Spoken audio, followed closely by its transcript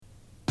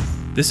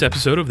This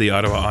episode of the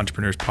Ottawa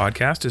Entrepreneurs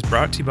Podcast is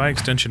brought to you by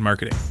Extension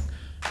Marketing.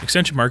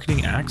 Extension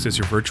Marketing acts as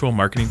your virtual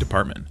marketing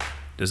department,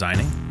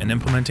 designing and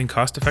implementing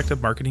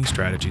cost-effective marketing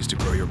strategies to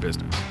grow your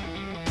business.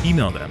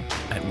 Email them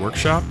at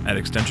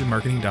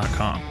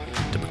workshop@extensionmarketing.com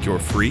to book your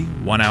free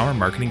 1-hour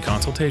marketing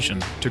consultation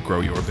to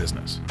grow your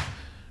business.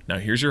 Now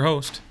here's your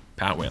host,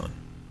 Pat Whalen.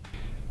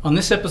 On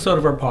this episode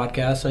of our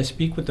podcast, I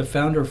speak with the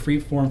founder of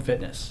Freeform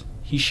Fitness.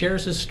 He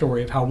shares his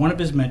story of how one of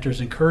his mentors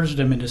encouraged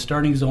him into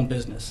starting his own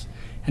business,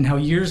 and how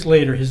years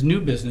later his new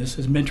business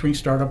is mentoring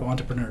startup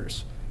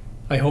entrepreneurs.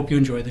 I hope you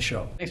enjoy the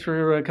show. Thanks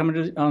for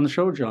coming on the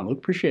show, Jean-Luc.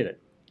 Appreciate it.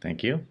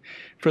 Thank you.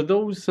 For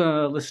those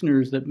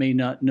listeners that may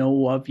not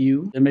know of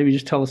you, maybe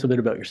just tell us a bit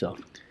about yourself.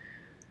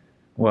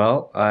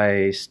 Well,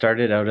 I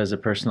started out as a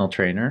personal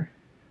trainer.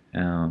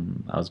 I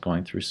was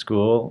going through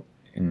school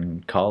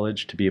in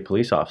college to be a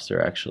police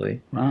officer,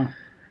 actually. Wow.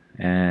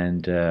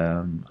 And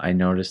I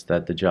noticed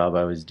that the job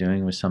I was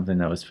doing was something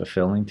that was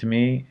fulfilling to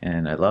me,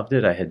 and I loved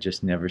it. I had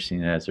just never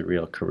seen it as a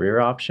real career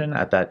option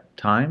at that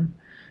time.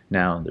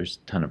 Now there's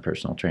a ton of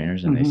personal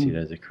trainers and they see it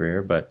as a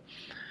career, but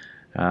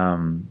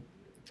I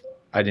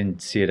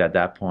didn't see it at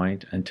that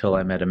point until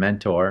I met a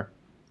mentor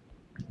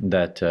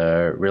that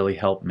really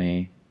helped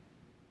me,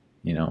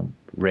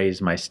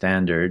 raise my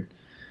standard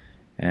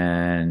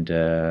and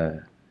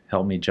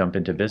helped me jump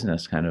into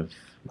business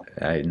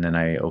and then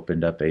I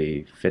opened up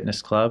a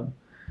fitness club,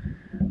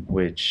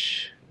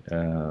 which,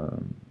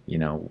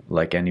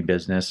 like any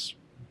business,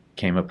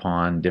 came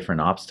upon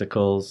different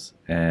obstacles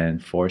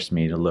and forced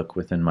me to look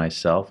within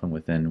myself and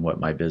within what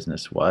my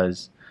business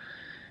was,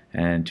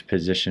 and to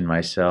position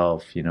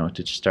myself,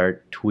 to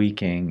start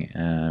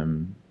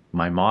tweaking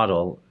my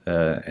model,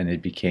 and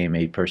it became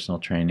a personal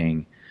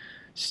training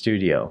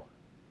studio,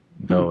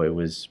 though it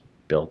was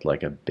built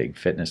like a big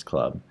fitness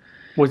club.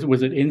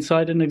 Was it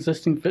inside an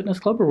existing fitness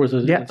club, or was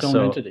it its own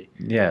entity?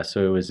 Yeah,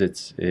 so it was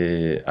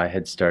I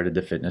had started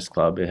the fitness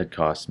club. It had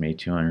cost me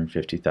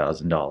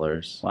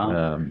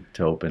 $250,000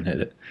 to open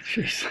it.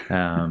 Jeez.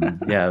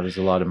 It was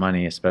a lot of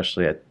money,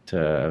 especially I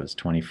was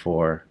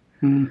 24.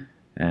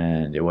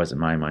 And it wasn't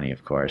my money,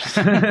 of course.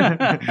 You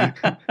had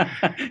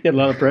a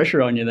lot of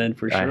pressure on you then,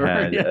 for sure.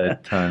 I had a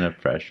ton of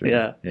pressure.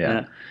 Yeah.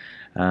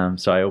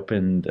 So I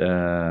opened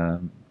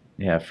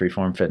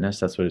Freeform Fitness,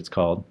 that's what it's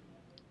called.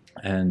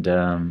 And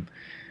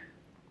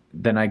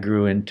then I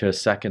grew into a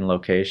second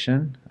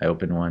location. I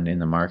opened one in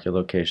the market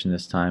location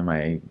this time.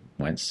 I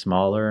went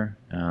smaller,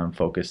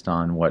 focused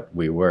on what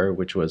we were,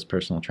 which was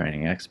personal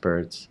training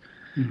experts.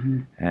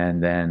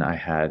 And then I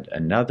had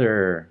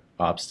another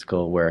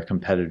obstacle where a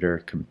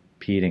competitor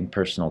competing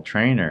personal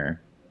trainer,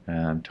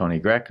 Tony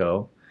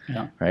Greco,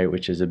 right,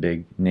 which is a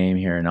big name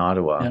here in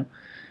Ottawa.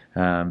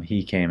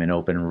 He came and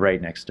opened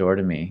right next door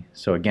to me.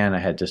 So again, I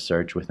had to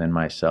search within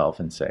myself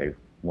and say,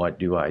 what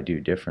do I do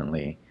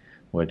differently?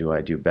 What do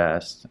I do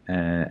best?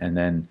 And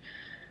then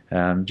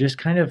just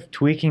kind of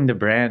tweaking the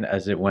brand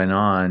as it went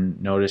on,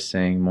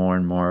 noticing more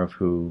and more of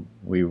who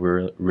we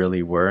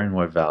really were and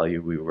what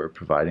value we were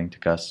providing to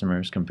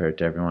customers compared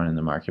to everyone in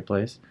the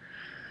marketplace.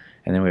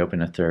 And then we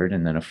opened a third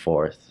and then a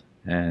fourth.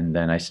 And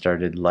then I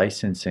started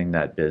licensing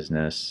that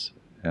business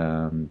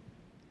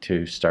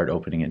to start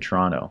opening in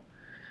Toronto.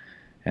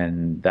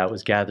 And that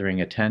was gathering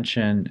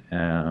attention.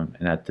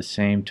 And at the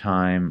same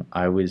time,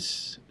 I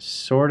was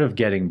sort of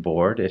getting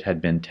bored. It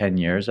had been 10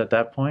 years at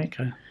that point.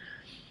 Okay.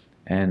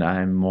 And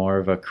I'm more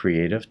of a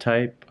creative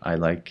type. I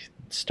like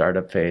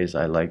startup phase.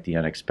 I like the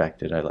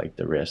unexpected. I like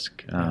the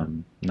risk.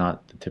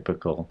 Not the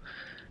typical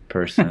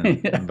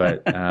person,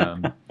 but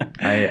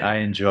I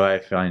enjoy. I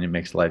find it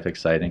makes life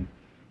exciting.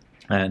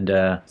 And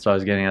so I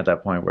was getting at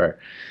that point where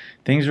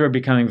things were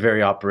becoming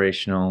very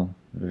operational,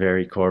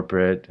 very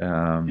corporate.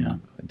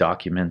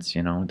 Documents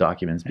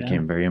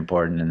became very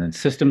important, and then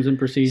systems and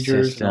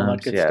procedures and all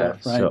that good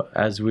stuff, right? So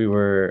as we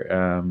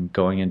were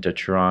going into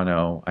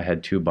Toronto, I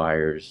had two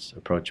buyers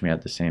approach me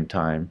at the same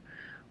time,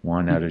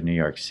 one out of New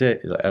York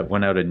City,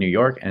 one out of New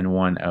York, and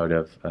one out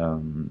of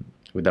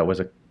that was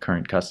a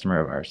current customer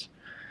of ours.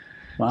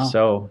 Wow.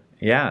 So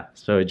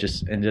it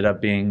just ended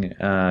up being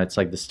it's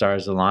like the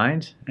stars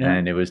aligned,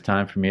 and it was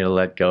time for me to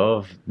let go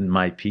of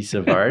my piece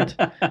of art.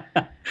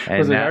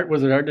 Was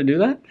it hard to do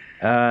that?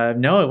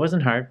 No, it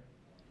wasn't hard.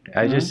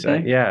 I just,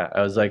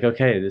 I was like,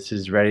 okay, this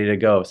is ready to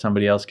go.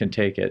 Somebody else can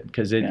take it.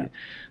 Because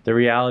the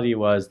reality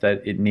was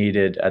that it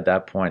needed, at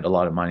that point, a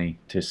lot of money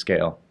to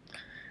scale.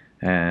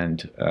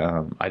 And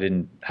I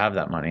didn't have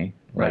that money.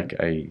 Right.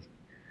 Like,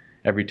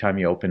 every time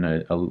you open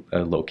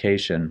a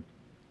location,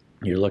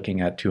 you're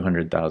looking at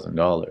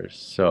 $200,000.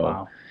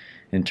 So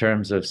in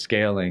terms of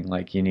scaling,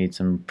 like, you need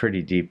some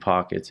pretty deep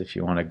pockets if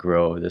you want to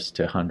grow this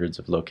to hundreds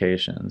of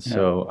locations. Yeah.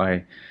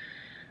 So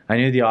I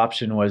knew the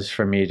option was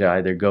for me to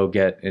either go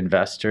get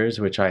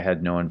investors, which I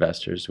had no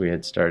investors. We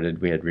had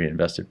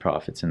reinvested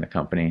profits in the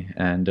company.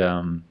 And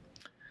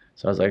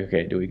so I was like,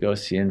 okay, do we go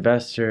see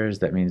investors?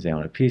 That means they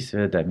own a piece of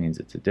it. That means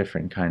it's a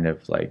different kind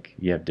of, like,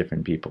 you have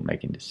different people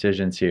making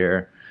decisions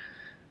here.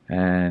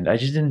 And I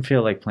just didn't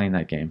feel like playing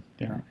that game.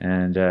 Yeah.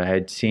 And I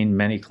had seen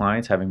many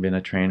clients, having been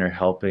a trainer,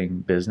 helping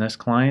business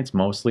clients,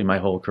 mostly my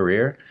whole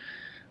career.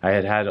 I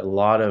had a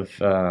lot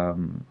of,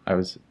 I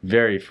was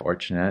very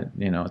fortunate,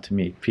 to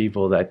meet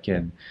people that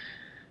can,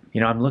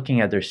 I'm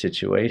looking at their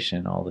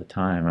situation all the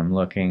time. I'm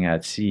looking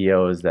at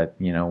CEOs that,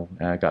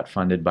 got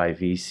funded by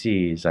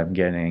VCs. I'm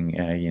getting,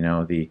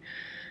 the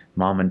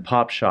mom and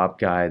pop shop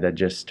guy that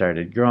just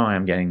started growing.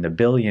 I'm getting the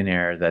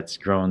billionaire that's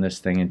grown this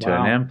thing into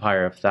an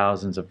empire of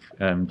thousands of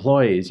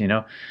employees,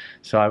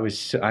 So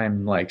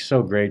I'm like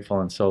so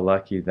grateful and so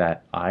lucky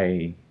that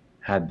I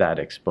had that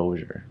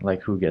exposure.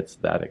 Like, who gets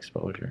that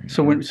exposure?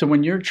 So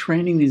when you're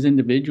training these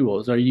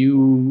individuals, are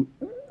you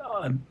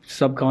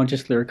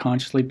subconsciously or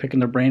consciously picking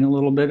their brain a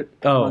little bit?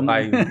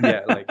 I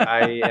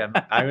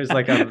was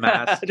like a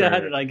master. How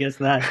did I guess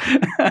that?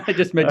 I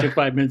just met you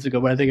 5 minutes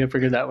ago, but I think I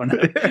figured that one out.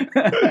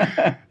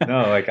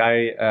 No,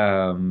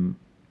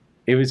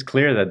 it was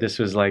clear that this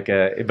was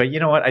but you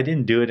know what? I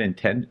didn't do it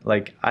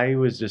I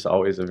was just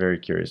always a very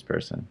curious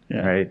person,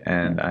 right?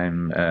 And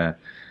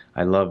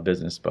I love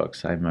business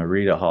books. I'm a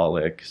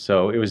readaholic.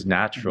 So it was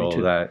natural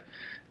that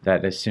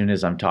as soon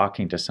as I'm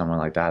talking to someone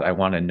like that, I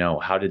want to know,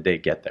 how did they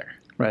get there?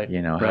 Right.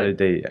 How did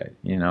they,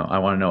 I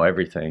want to know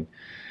everything.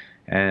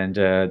 And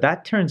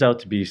that turns out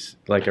to be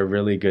like a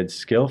really good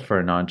skill for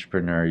an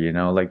entrepreneur,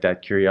 like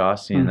that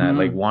curiosity and that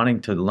like wanting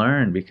to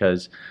learn,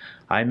 because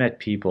I met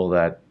people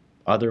that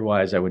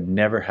otherwise I would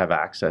never have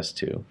access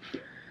to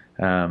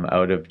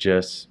out of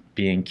just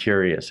being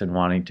curious and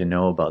wanting to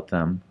know about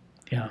them.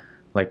 Yeah.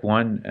 Like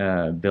one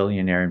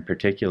billionaire in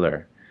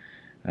particular,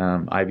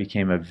 I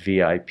became a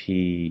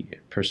VIP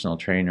personal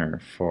trainer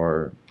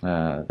for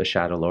the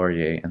Chateau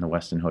Laurier and the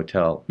Westin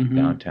Hotel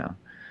downtown.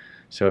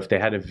 So if they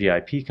had a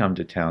VIP come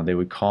to town, they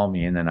would call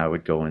me, and then I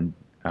would go to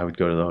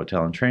the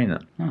hotel and train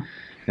them. Huh.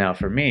 Now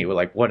for me,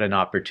 what an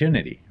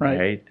opportunity,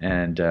 right?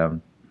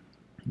 And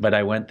but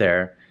I went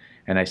there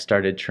and I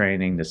started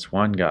training this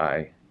one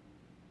guy.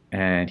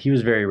 And he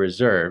was very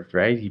reserved,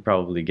 right? He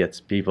probably gets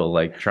people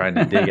like trying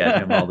to dig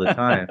at him all the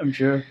time. I'm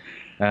sure.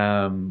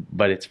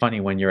 But it's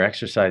funny when you're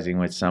exercising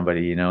with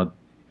somebody,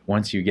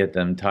 once you get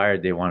them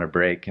tired, they want to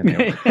break.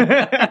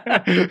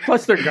 And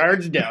plus their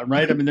guard's down,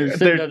 right? I mean,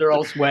 they're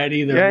all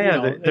sweaty.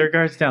 Their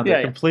guard's down.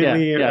 They're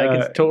completely. Yeah, I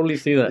can totally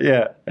see that.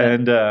 Yeah,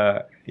 and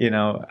I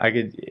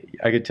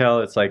could tell.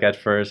 It's like at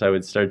first I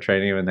would start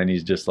training him, and then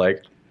he's just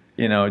like,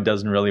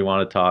 doesn't really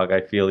want to talk.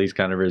 I feel he's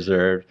kind of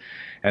reserved.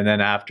 And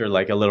then after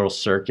like a little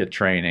circuit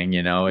training,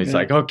 he's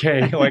like,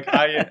 okay,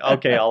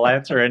 I'll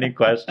answer any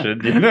question.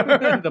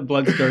 The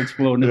blood starts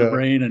flowing to the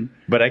brain.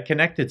 But I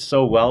connected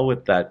so well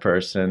with that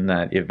person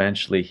that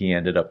eventually he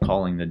ended up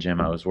calling the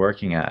gym I was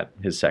working at.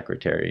 His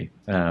secretary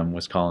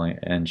was calling,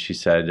 and she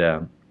said,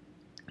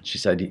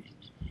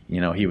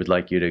 he would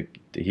like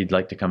he'd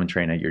like to come and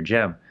train at your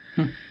gym.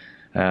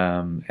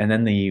 And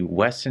then the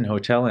Westin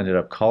Hotel ended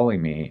up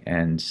calling me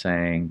and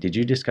saying, did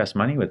you discuss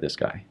money with this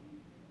guy?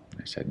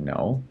 I said,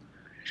 no.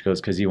 She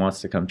goes, because he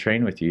wants to come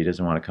train with you. He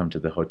doesn't want to come to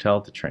the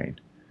hotel to train.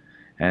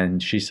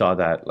 And she saw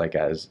that like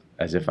as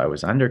if I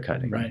was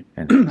undercutting. Right.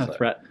 And a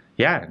threat.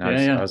 Yeah. And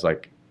I was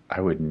like, I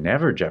would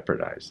never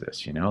jeopardize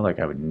this, like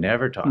I would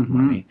never talk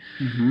money.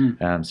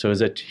 So it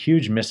was a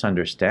huge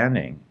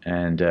misunderstanding.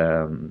 And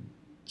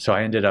so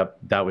I ended up,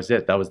 that was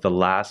it. That was the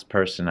last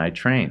person I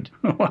trained.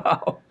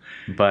 Wow.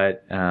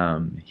 But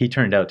he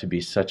turned out to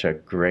be such a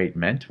great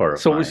mentor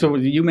of mine. So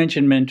you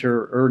mentioned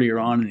mentor earlier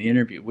on in the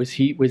interview. Was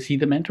he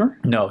the mentor?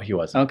 No, he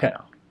wasn't. Okay.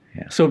 No.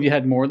 Yeah. So have you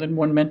had more than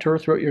one mentor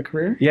throughout your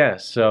career? Yeah.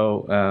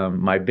 So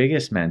my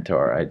biggest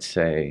mentor, I'd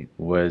say,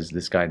 was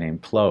this guy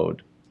named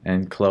Claude.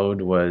 And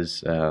Claude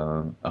was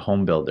a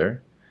home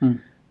builder,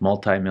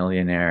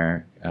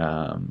 multimillionaire,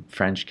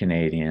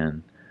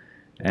 French-Canadian.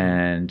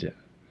 And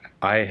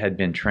I had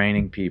been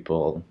training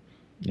people,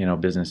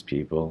 business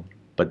people.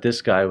 But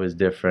this guy was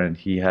different.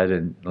 He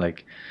had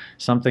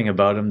something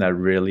about him that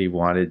really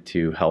wanted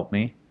to help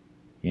me,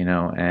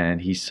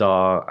 and he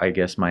saw, I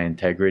guess, my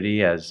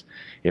integrity as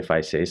if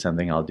I say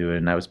something, I'll do it.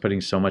 And I was putting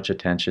so much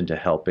attention to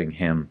helping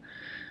him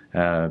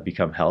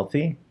become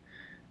healthy.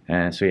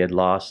 And so he had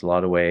lost a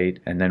lot of weight.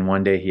 And then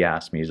one day he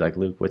asked me, he's like,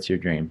 Luke, what's your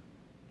dream?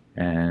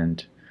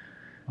 And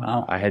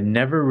wow. I had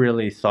never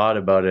really thought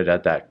about it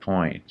at that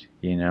point.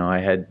 I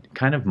had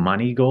kind of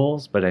money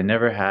goals, but I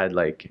never had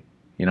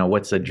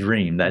what's a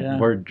dream? That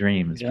word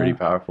dream is pretty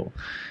powerful.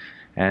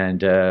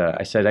 And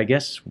I said, I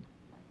guess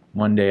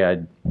one day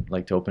I'd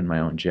like to open my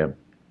own gym.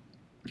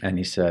 And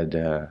he said,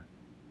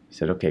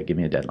 okay, give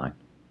me a deadline.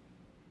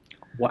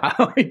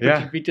 Wow. He put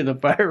your feet to the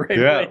fire right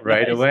away. Yeah,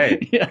 right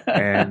away. Yeah.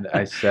 And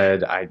I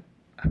said,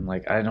 I'm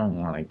like, I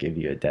don't want to give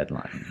you a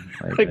deadline.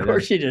 Of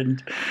course you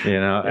didn't.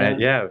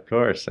 Yeah, of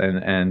course.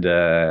 And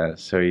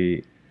so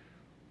he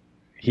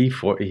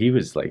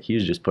was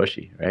just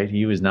pushy, right?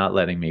 He was not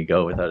letting me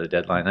go without a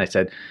deadline. I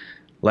said,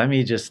 let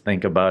me just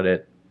think about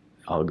it.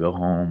 I'll go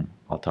home.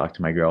 I'll talk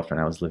to my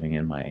girlfriend. I was living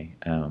in my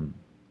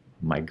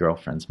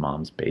girlfriend's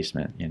mom's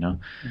basement, Yeah.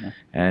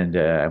 And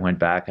I went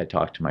back. I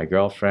talked to my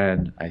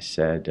girlfriend. I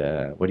said,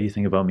 what do you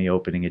think about me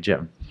opening a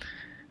gym?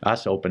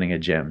 Us opening a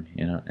gym,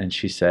 And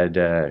she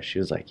said, she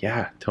was like,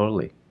 yeah,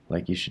 totally.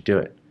 Like, you should do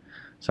it.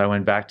 So I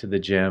went back to the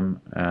gym.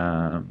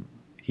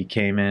 he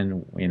came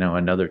in,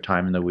 another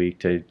time in the week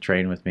to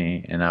train with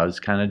me, and I was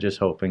kind of just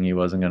hoping he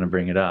wasn't going to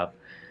bring it up.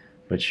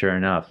 But sure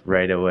enough,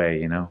 right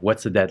away,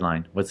 what's the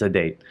deadline? What's the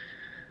date?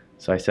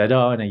 So I said,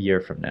 in a year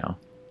from now.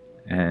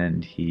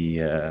 And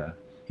he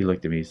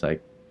looked at me. He's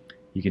like,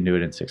 you can do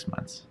it in 6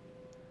 months.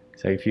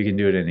 He's like, if you can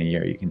do it in a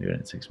year, you can do it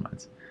in 6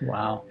 months.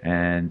 Wow.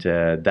 And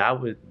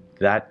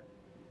that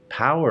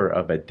power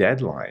of a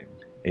deadline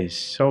is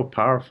so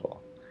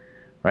powerful,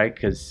 right?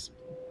 Because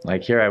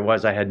like here I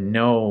was, I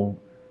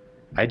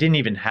didn't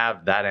even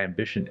have that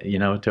ambition,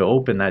 to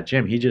open that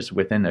gym. He just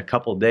within a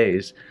couple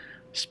days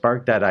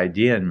sparked that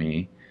idea in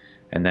me.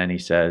 And then he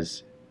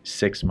says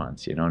 6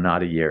 months,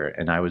 not a year.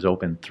 And I was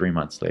open 3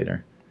 months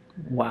later.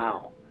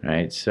 Wow.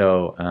 Right.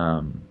 So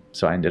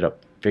I ended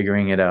up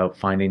figuring it out,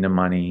 finding the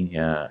money,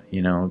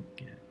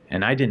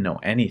 and I didn't know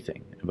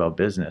anything about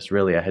business.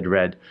 Really, I had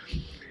read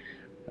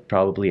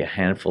probably a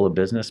handful of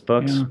business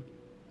books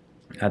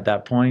at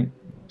that point.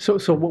 So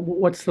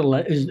what's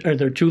are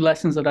there two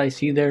lessons that I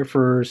see there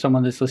for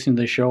someone that's listening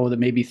to the show that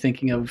may be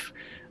thinking of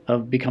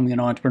becoming an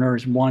entrepreneur?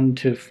 Is one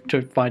to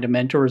find a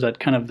mentor? Is that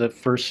kind of the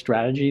first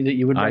strategy that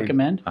you would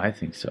recommend? I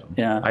think so.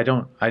 Yeah. I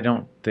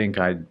don't think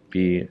I'd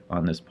be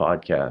on this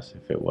podcast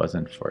if it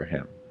wasn't for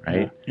him.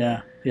 Right.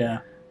 Yeah.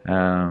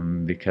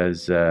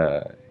 Because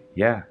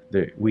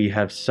we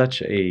have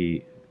such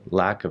a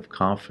lack of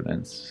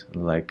confidence,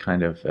 like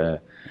kind of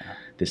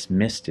this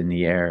mist in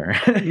the air,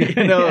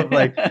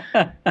 that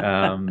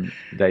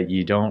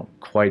you don't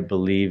quite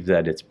believe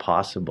that it's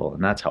possible.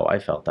 And that's how I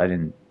felt. I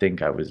didn't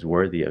think I was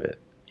worthy of it,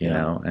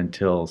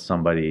 until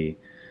somebody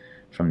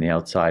from the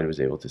outside was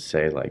able to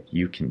say, like,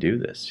 you can do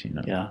this, you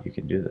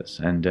can do this.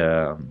 And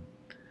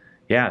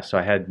so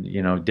I had,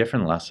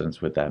 different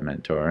lessons with that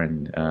mentor,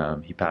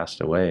 and he passed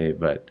away,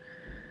 but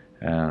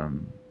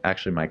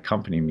actually my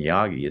company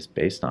Miyagi is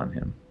based on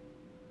him.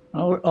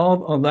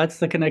 Oh, that's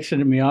the connection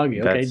to Miyagi.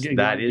 Okay,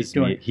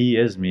 he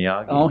is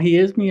Miyagi. Oh, he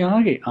is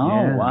Miyagi.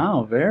 Oh,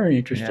 wow, very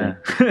interesting.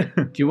 Yeah.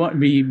 Do you want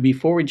me,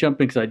 before we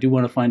jump in, because I do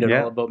want to find out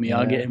all about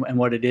Miyagi and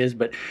what it is,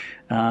 but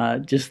I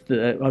just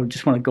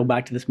want to go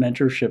back to this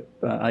mentorship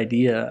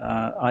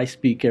idea. I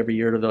speak every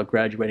year to the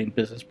graduating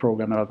business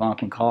program at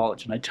Algonquin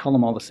College, and I tell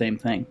them all the same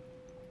thing.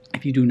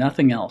 If you do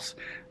nothing else,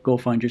 go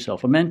find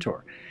yourself a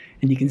mentor.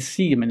 And you can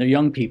see, they're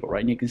young people,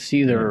 right? And you can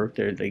see their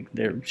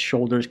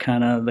shoulders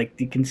kind of, like,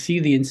 you can see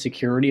the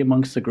insecurity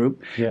amongst the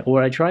group. Yeah. But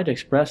what I try to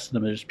express to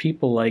them is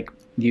people like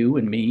you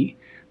and me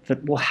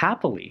that will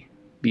happily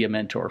be a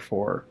mentor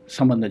for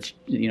someone that's,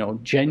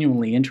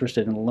 genuinely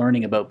interested in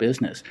learning about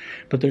business.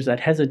 But there's that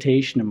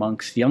hesitation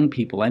amongst young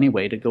people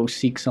anyway to go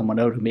seek someone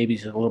out who maybe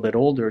is a little bit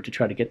older to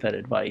try to get that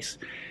advice.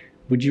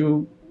 Would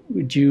you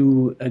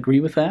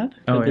agree with that?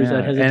 There's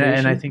that hesitation?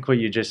 And I think what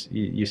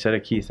you said a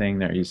key thing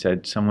there. You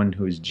said someone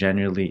who's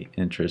genuinely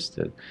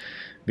interested,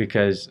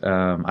 because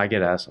I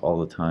get asked all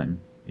the time,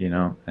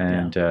 and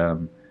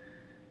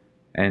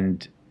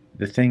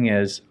the thing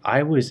is,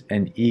 I was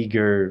an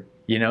eager,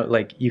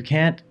 you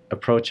can't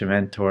approach a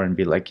mentor and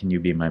be like, can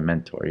you be my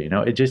mentor?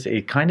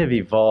 It kind of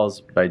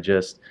evolves by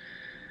just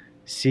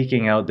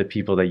seeking out the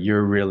people that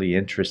you're really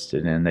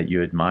interested in, that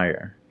you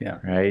admire. Yeah.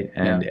 Right.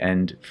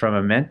 And from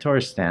a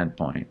mentor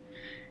standpoint,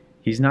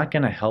 he's not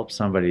going to help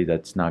somebody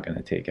that's not going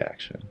to take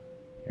action.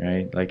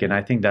 Right. And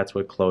I think that's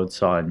what Claude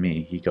saw in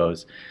me. He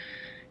goes,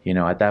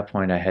 at that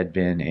point I had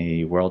been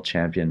a world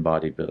champion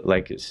bodybuilder,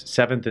 like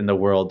 7th in the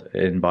world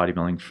in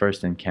bodybuilding,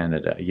 1st in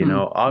Canada.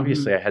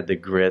 Obviously I had the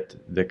grit,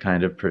 the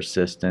kind of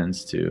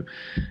persistence to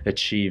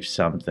achieve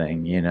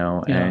something,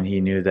 and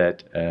he knew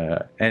that,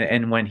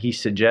 and when he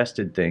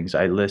suggested things,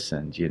 I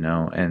listened,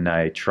 and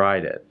I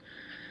tried it.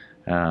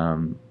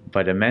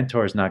 But a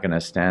mentor is not going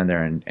to stand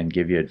there and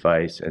give you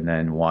advice and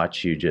then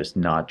watch you just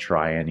not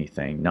try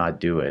anything, not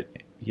do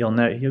it. He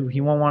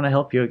won't want to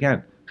help you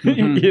again.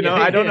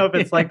 I don't know if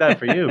it's like that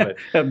for you,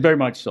 but very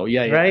much so.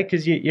 Yeah. Right.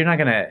 Because you're not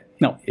going to,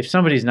 no, if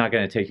somebody's not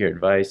going to take your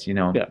advice,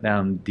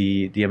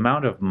 the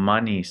amount of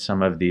money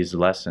some of these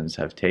lessons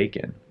have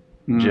taken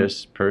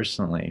just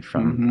personally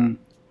from,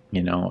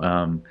 we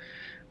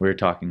were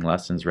talking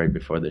lessons right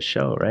before the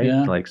show, right?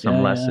 Yeah, like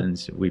some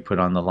lessons we put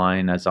on the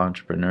line as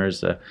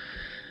entrepreneurs,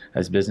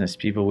 as business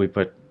people, we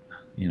put,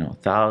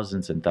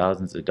 thousands and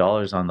thousands of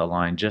dollars on the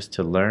line just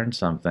to learn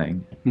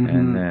something.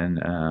 And then,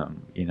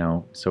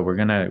 so we're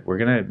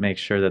gonna make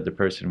sure that the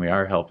person we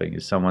are helping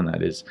is someone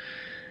that is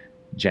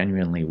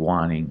genuinely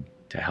wanting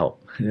to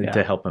help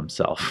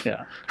himself.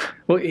 Yeah.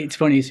 Well, it's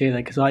funny you say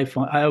that, because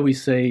I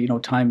always say,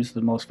 time is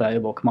the most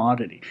valuable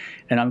commodity,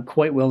 and I'm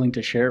quite willing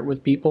to share it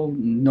with people,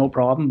 no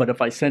problem. But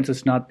if I sense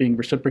it's not being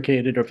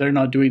reciprocated, or if they're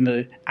not doing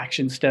the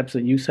action steps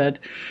that you said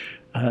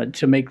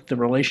to make the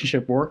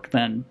relationship work,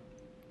 then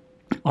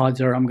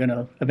odds are I'm going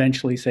to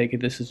eventually say, okay,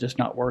 this is just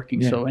not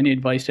working. So any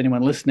advice to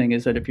anyone listening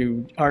is that if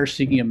you are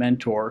seeking a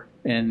mentor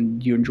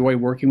and you enjoy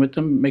working with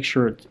them, make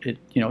sure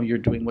you're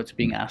doing what's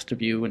being asked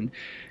of you,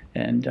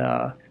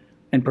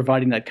 and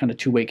providing that kind of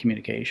two-way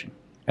communication.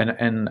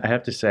 And I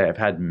have to say, I've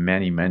had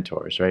many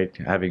mentors, right?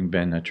 Having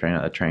been a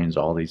trainer that trains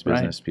all these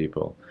business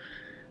people.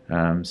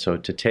 So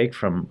to take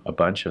from a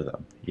bunch of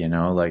them,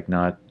 like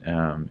not,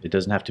 it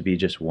doesn't have to be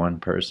just one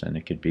person.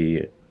 It could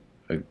be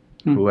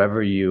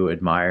whoever you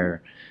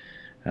admire.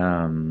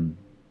 I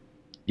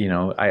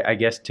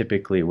guess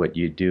typically what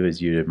you do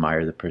is you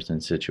admire the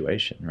person's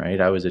situation,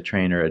 right? I was a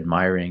trainer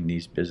admiring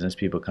these business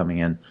people coming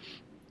in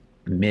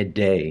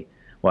midday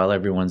while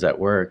everyone's at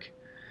work,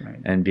 right,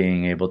 and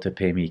being able to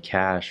pay me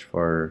cash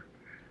for,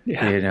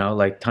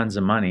 like tons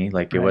of money.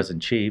 Like, right, it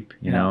wasn't cheap,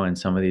 you know, and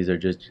some of these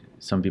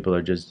some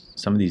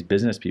of these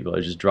business people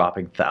are just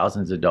dropping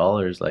thousands of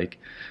dollars. Like,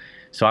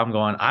 so I'm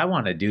going, I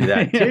want to do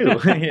that too.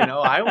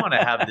 I want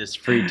to have this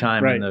free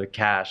time in the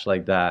cash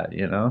like that,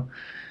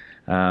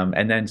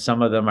 and then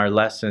some of them are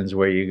lessons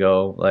where you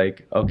go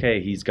like, okay,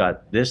 he's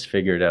got this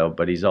figured out,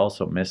 but he's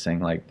also missing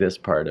like this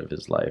part of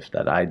his life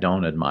that I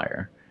don't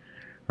admire.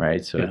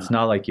 Right. So it's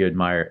not like you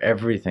admire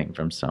everything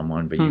from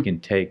someone, but you can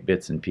take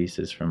bits and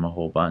pieces from a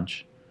whole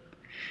bunch.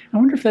 I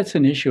wonder if that's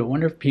an issue. I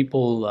wonder if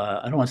people,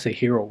 I don't want to say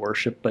hero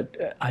worship,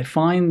 but I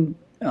find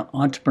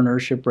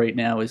entrepreneurship right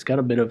now has got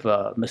a bit of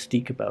a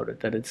mystique about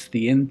it, that it's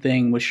the in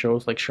thing with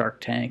shows like Shark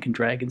Tank and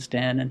Dragon's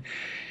Den.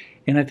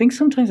 And I think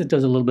sometimes it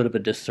does a little bit of a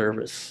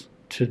disservice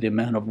to the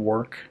amount of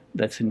work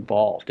that's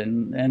involved.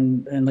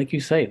 And like you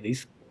say,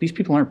 these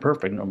people aren't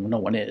perfect. No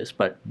one is,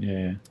 but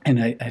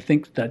and I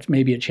think that's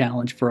maybe a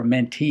challenge for a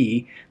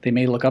mentee. They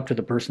may look up to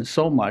the person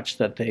so much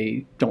that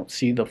they don't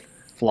see the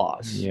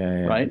flaws.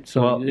 Right.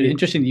 So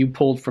interesting that you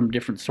pulled from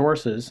different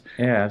sources.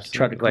 To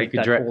try to create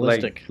that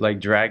holistic.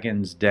 Like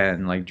Dragon's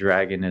Den. Like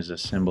dragon is a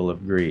symbol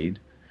of greed,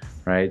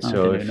 right?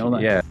 So if, know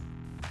that.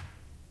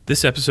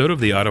 This episode of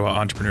the Ottawa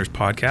Entrepreneurs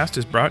Podcast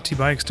is brought to you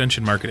by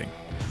Extension Marketing.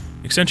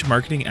 Extension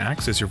Marketing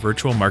acts as your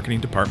virtual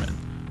marketing department,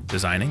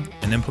 designing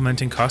and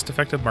implementing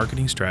cost-effective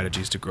marketing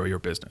strategies to grow your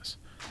business.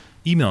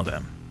 Email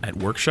them at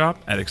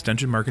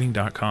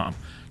workshop@extensionmarketing.com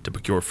to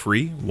book your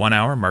free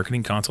 1-hour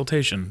marketing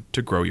consultation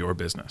to grow your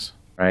business.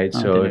 Right.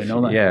 So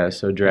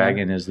so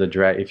dragon is the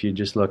if you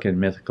just look in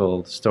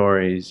mythical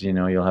stories,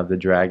 you'll have the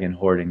dragon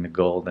hoarding the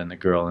gold and the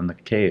girl in the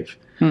cave.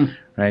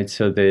 Right.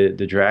 So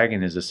the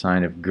dragon is a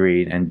sign of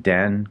greed, and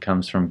den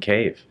comes from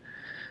cave.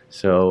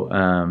 So,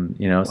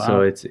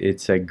 so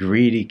it's a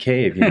greedy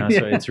cave,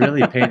 so it's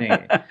really painting,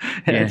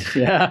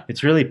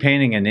 it's really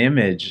painting an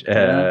image,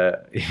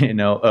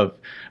 of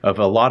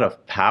a lot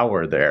of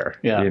power there,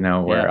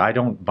 where I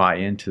don't buy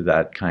into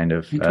that kind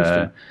of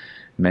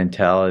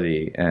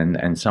mentality,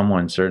 and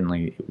someone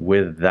certainly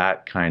with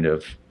that kind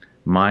of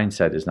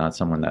mindset is not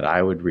someone that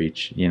I would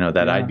reach,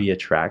 I'd be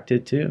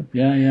attracted to.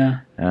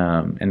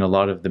 And a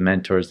lot of the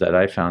mentors that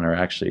I found are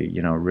actually,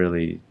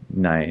 really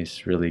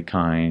nice, really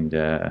kind,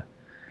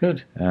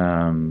 good.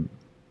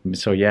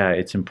 So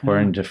it's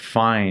important to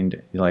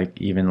find like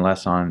even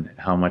less on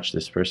how much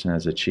this person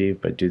has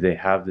achieved, but do they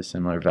have the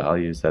similar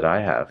values that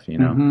I have?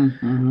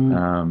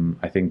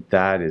 I think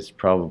that is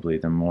probably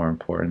the more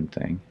important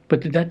thing. But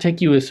did that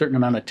take you a certain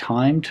amount of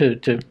time to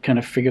kind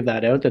of figure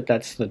that out, that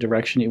that's the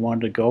direction you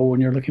wanted to go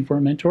when you're looking for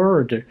a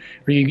mentor,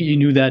 or you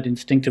knew that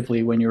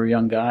instinctively when you were a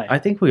young guy? I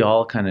think we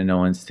all kind of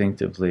know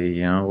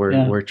instinctively.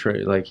 We're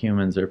like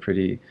humans are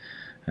pretty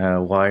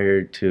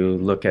wired to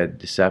look at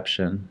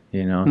deception,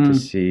 to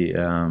see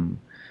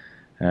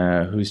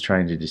who's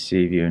trying to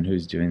deceive you and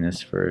who's doing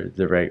this for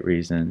the right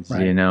reasons,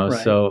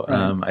 So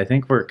I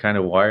think we're kind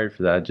of wired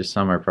for that. Just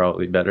some are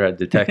probably better at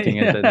detecting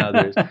it than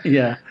others.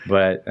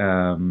 But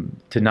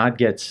to not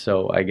get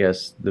so, I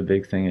guess the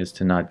big thing is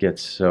to not get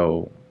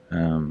so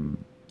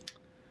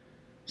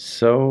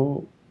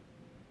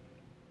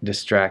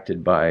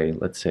distracted by,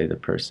 let's say, the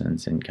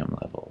person's income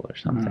level or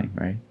something,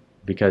 right?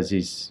 Because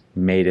he's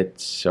made it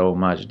so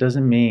much. It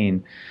doesn't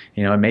mean,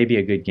 it may be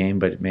a good game,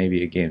 but it may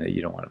be a game that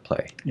you don't want to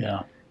play.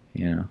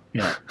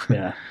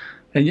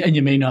 And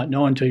you may not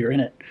know until you're in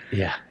it.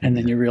 And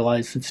then you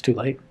realize it's too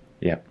late.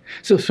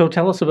 So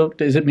tell us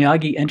about, is it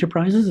Miyagi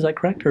Enterprises? Is that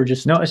correct? Or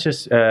just? No, it's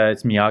just,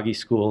 it's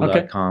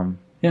MiyagiSchool.com.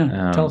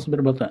 Okay. Tell us a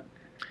bit about that.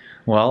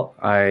 Well,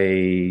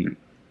 I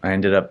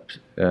ended up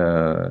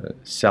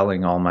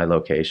selling all my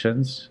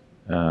locations,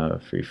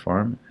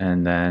 freeform,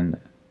 and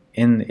then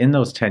in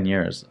those 10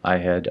 years, I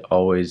had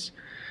always,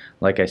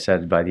 like I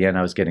said, by the end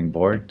I was getting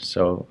bored.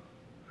 So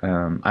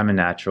I'm a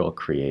natural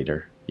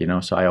creator,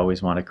 so I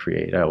always want to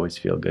create. I always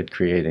feel good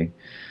creating.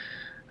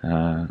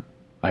 I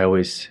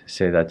always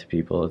say that to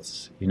people.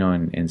 It's,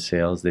 in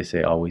sales, they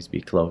say always be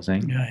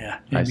closing.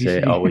 I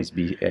say always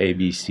be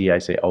ABC. I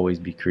say always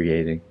be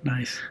creating.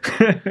 Nice.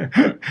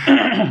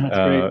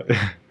 That's great.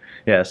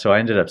 So I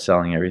ended up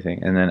selling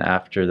everything, and then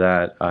after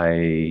that,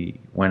 I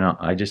went on.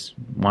 I just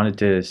wanted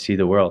to see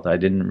the world.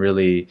 I'd been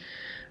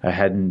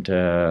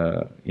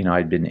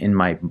in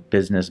my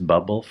business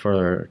bubble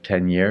for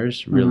 10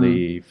 years.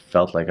 Really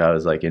felt like I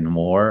was like in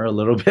war a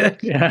little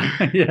bit.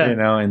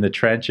 In the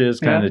trenches,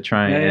 kind of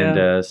trying.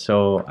 And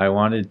so I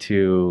wanted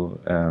to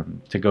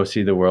go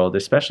see the world,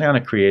 especially on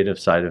a creative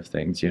side of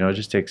things.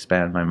 Just to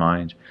expand my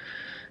mind.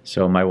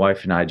 So my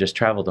wife and I just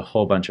traveled a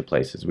whole bunch of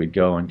places. We'd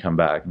go and come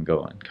back and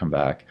go and come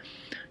back,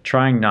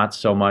 trying not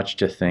so much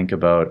to think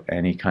about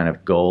any kind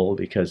of goal,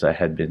 because I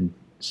had been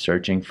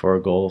searching for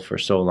a goal for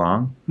so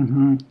long.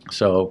 Mm-hmm.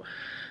 So,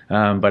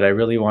 but I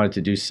really wanted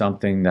to do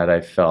something that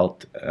I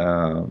felt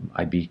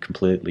I'd be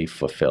completely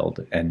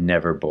fulfilled and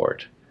never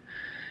bored.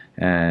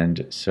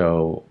 And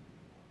so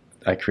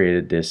I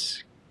created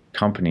this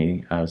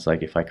company. I was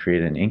like, if I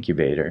create an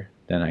incubator,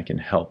 then I can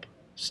help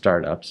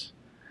startups,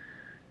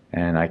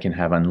 and I can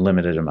have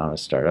unlimited amount of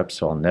startups,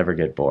 so I'll never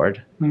get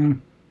bored.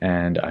 Mm.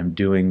 And I'm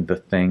doing the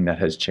thing that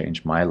has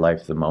changed my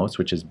life the most,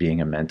 which is being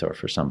a mentor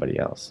for somebody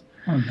else.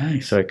 Oh,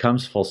 nice. So it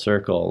comes full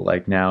circle.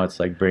 Like now it's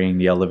like bringing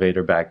the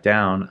elevator back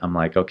down. I'm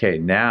like, okay,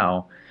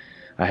 now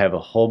I have a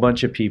whole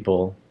bunch of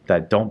people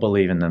that don't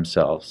believe in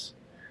themselves.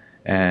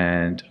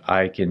 And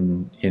I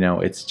can,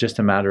 it's just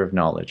a matter of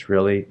knowledge,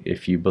 really.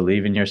 If you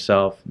believe in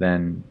yourself,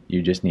 then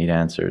you just need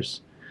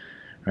answers,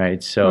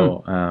 right?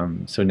 So,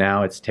 so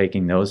now it's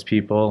taking those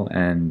people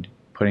and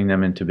putting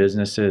them into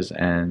businesses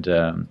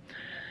and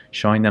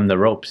showing them the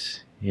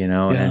ropes,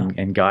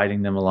 and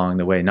guiding them along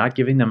the way. Not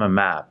giving them a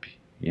map,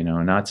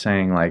 not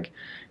saying like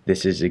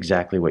this is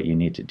exactly what you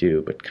need to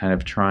do, but kind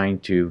of trying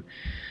to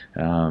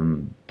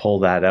pull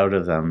that out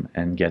of them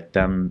and get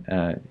them,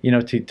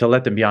 to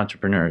let them be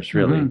entrepreneurs,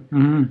 really. Mm-hmm,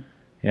 mm-hmm.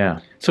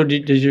 Yeah. So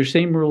does your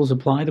same rules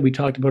apply that we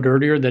talked about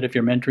earlier, that if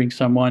you're mentoring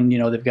someone,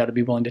 they've got to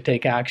be willing to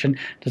take action?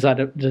 Does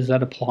that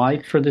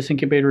apply for this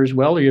incubator as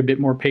well, or are you a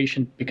bit more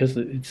patient because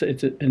it's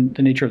in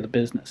the nature of the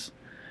business?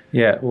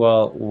 Yeah,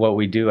 well, what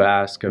we do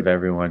ask of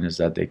everyone is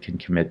that they can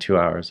commit 2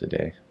 hours a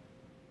day.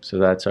 So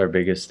that's our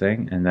biggest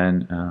thing. And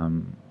then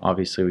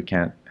obviously we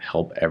can't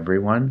help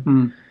everyone.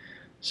 Mm.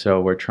 So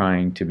we're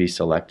trying to be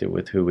selective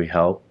with who we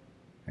help.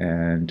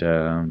 And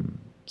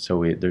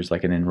there's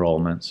like an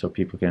enrollment, so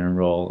people can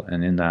enroll.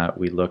 And in that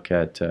we look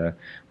at,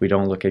 we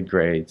don't look at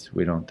grades.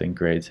 We don't think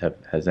grades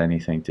has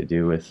anything to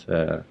do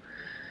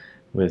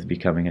with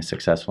becoming a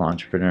successful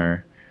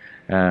entrepreneur.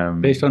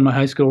 Based on my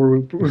high school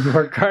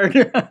report card,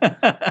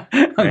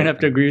 I'm going to have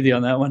to agree with you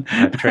on that one.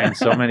 I've trained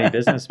so many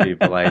business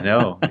people. I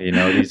know,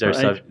 these are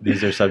right.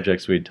 These are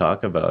subjects we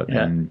talk about,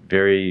 and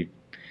very,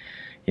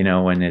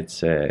 when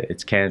it's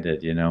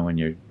candid, when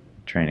you're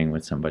training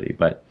with somebody.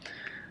 But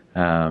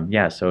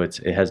so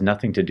it has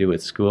nothing to do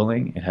with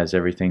schooling. It has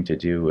everything to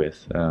do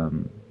with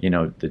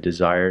the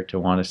desire to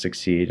want to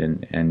succeed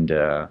and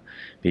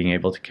being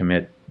able to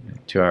commit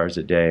 2 hours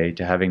a day,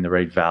 to having the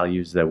right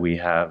values that we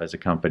have as a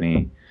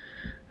company.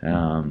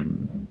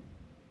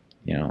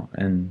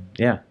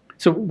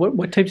 So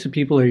what types of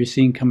people are you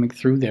seeing coming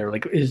through there?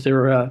 Like, is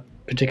there a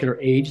particular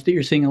age that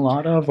you're seeing a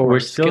lot of, or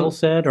skill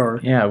set, or?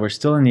 Yeah, we're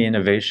still in the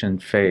innovation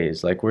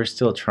phase. Like, we're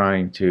still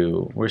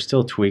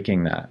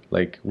tweaking that.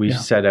 Like, we've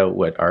set out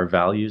what our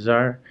values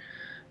are.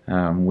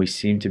 We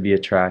seem to be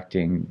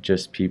attracting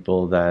just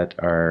people that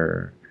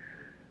are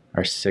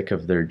sick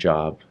of their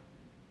job,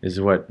 is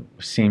what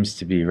seems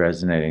to be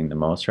resonating the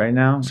most right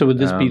now. So would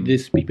this be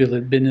people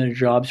that have been in their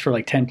jobs for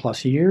like 10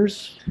 plus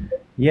years?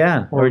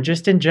 Yeah, or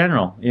just in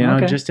general,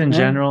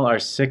 general, are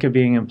sick of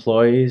being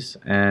employees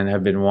and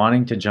have been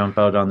wanting to jump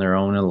out on their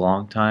own a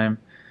long time,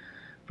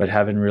 but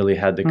haven't really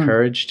had the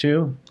courage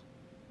to.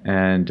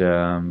 And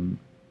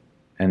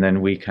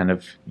then we kind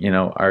of,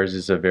 ours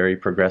is a very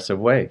progressive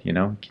way,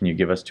 can you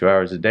give us 2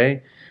 hours a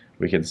day?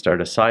 We can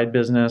start a side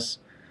business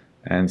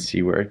and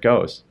see where it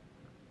goes.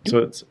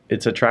 So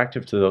it's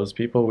attractive to those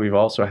people. We've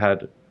also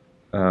had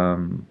a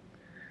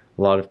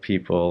lot of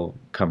people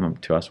come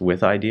up to us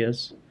with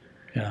ideas.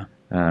 Yeah.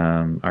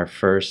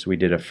 We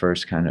did a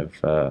first kind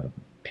of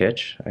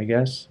pitch, I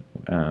guess,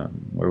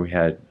 where we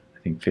had, I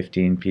think,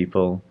 15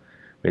 people.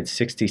 We had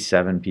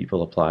 67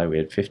 people apply. We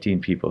had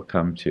 15 people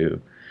come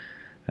to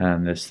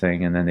this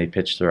thing, and then they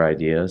pitched their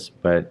ideas.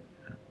 But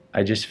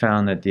I just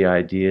found that the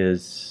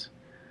ideas,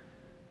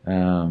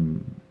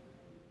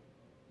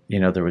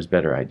 there was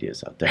better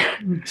ideas out there.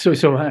 So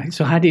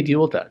how do you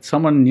deal with that?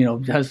 Someone,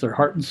 has their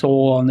heart and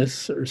soul on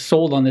this, or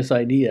sold on this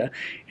idea,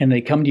 and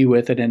they come to you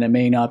with it, and it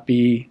may not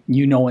be,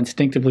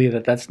 instinctively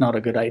that that's not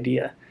a good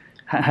idea.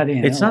 How do you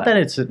handle It's not that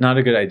it's not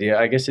a good idea.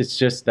 I guess it's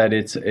just that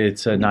it's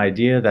an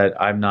idea that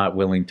I'm not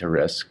willing to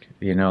risk.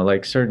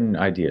 Like certain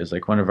ideas,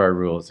 like one of our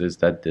rules is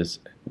that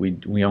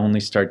we only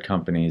start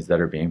companies that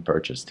are being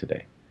purchased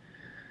today.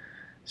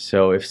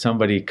 So if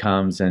somebody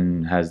comes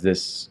and has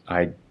this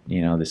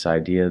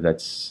idea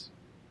that's,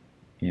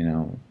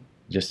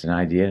 just an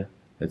idea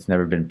that's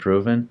never been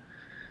proven,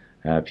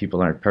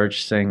 people aren't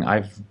purchasing.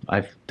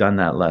 I've done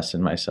that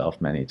lesson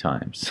myself many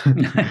times.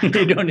 You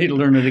don't need to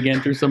learn it again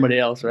through somebody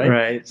else, right?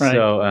 Right.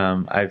 So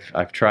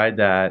I've tried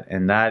that,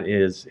 and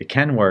it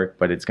can work,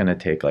 but it's going to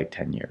take like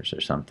 10 years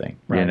or something.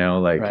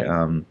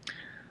 Right.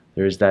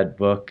 There's that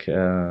book,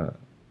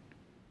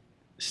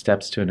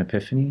 Steps to an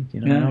Epiphany.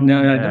 No,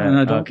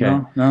 I don't. Okay.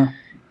 No.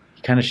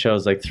 It kind of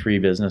shows like 3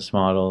 business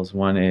models.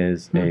 One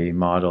is a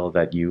model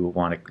that you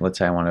want to, let's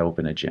say I want to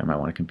open a gym. I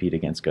want to compete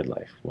against Good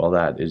Life. Well,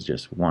 that is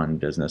just one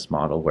business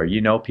model where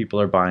people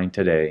are buying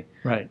today.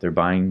 Right. They're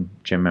buying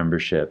gym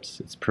memberships.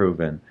 It's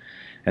proven.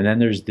 And then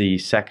there's the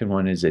second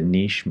one is a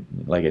niche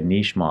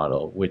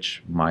model,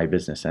 which my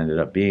business ended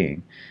up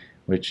being,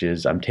 which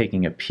is I'm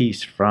taking a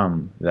piece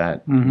from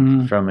that,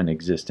 from an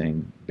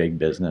existing big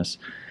business.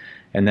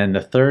 And then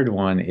the third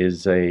one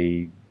is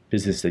a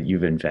business that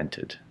you've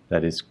invented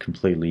that is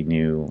completely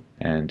new,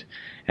 and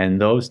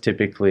those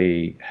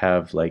typically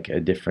have like a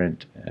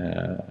different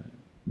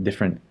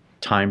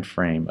time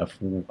frame of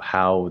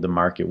how the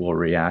market will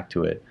react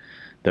to it.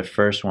 The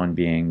first one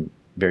being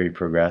very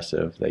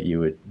progressive, that you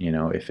would,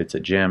 if it's a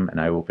gym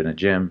and I open a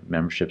gym,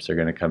 memberships are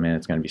going to come in,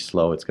 it's going to be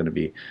slow, it's going to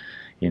be,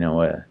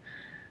 a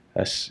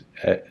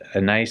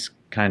nice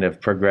kind of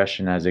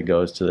progression as it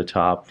goes to the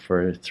top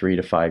for 3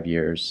 to 5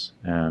 years,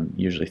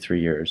 usually 3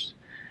 years.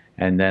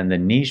 And then the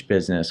niche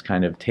business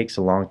kind of takes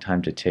a long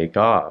time to take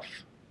off,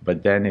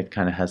 but then it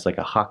kind of has like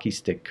a hockey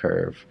stick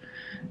curve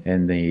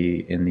in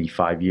the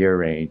 5-year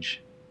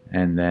range.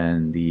 And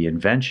then the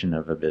invention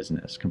of a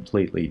business,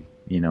 completely,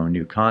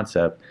 new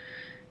concept,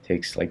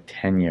 takes like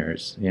 10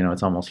 years.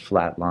 It's almost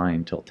flat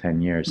line till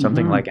 10 years.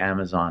 Something like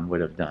Amazon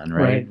would have done,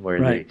 right?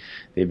 Where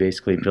they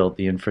basically built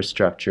the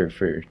infrastructure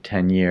for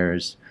 10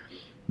 years,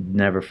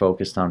 never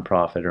focused on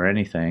profit or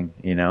anything,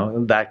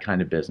 that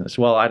kind of business.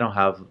 Well, I don't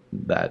have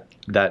that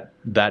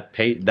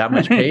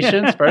much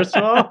patience, first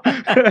of all.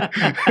 And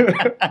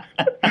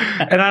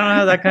I don't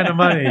have that kind of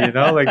money,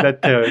 like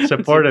that to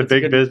support a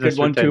big business.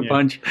 Good 1-2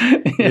 punch.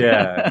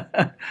 Yeah.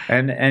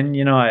 And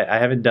I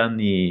haven't done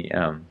the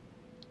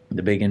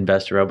big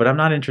investor route, but I'm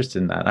not interested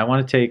in that. I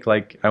want to take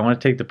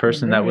the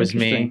person that was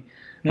me.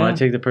 Yeah. I want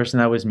to take the person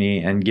that was me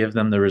and give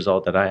them the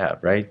result that I have,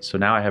 right? So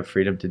now I have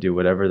freedom to do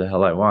whatever the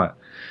hell I want,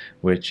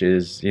 which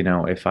is,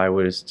 if I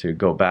was to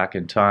go back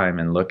in time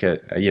and look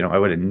at, I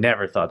would have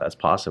never thought that's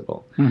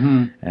possible.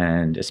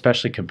 And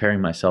especially comparing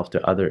myself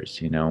to others,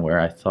 where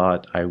I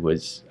thought I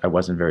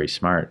wasn't very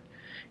smart.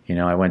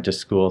 I went to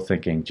school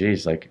thinking,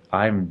 geez, like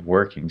I'm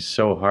working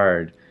so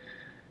hard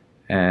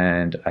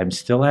and I'm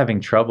still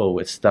having trouble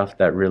with stuff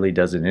that really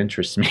doesn't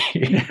interest me.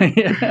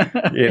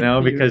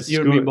 Because you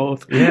school, and me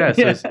both.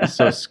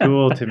 So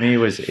school to me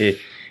was if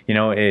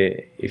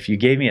you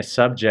gave me a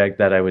subject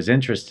that I was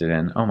interested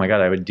in, oh my God,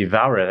 I would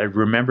devour it. I'd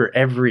remember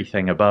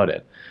everything about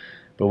it.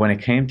 But when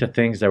it came to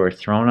things that were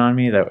thrown on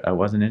me that I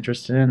wasn't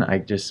interested in,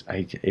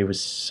 it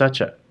was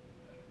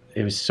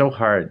so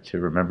hard to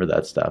remember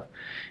that stuff.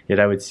 Yet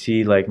I would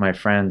see like my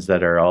friends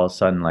that are all of a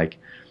sudden like,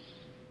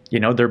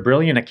 they're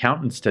brilliant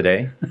accountants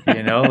today,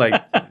 like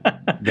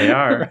they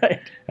are. Right.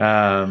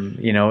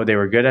 They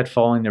were good at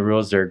following the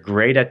rules. They're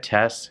great at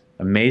tests,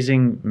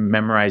 amazing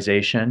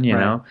memorization,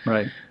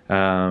 Right.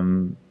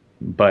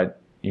 But,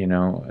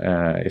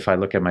 if I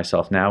look at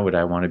myself now, would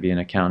I want to be an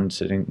accountant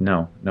sitting?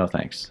 No,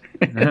 thanks.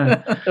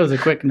 That was a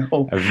quick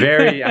no.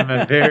 I'm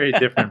a very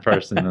different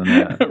person than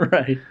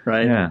that.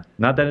 Right. Yeah.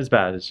 Not that it's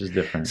bad. It's just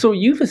different. So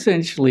you've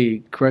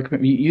essentially, correct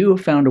me, you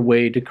have found a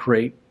way to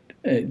create,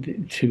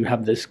 to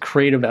have this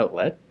creative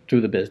outlet through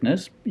the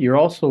business. You're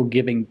also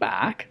giving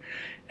back,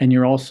 and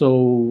you're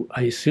also,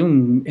 I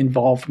assume,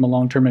 involved from a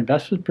long-term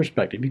investment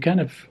perspective.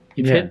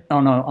 You've hit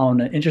on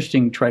an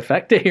interesting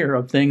trifecta here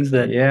of things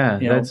that. Yeah,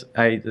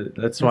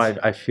 that's why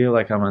I feel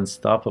like I'm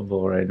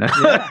unstoppable right now.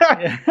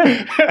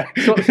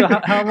 So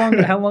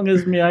how long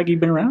has Miyagi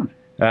been around?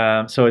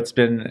 So it's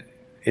been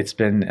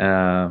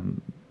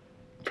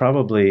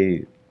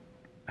probably,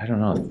 I don't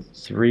know,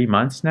 3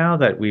 months now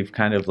that we've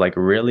kind of like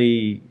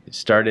really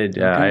started.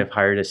 Okay. I've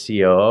hired a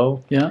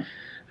COO. Yeah.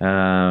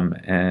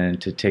 And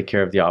to take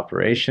care of the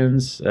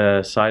operations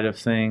side of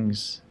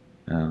things.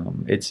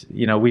 It's,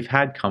 we've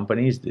had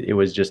companies, it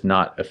was just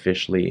not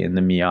officially in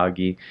the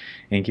Miyagi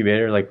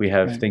incubator. Like we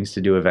have things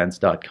to do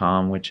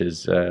events.com, which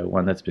is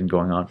one that's been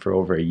going on for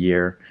over a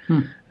year.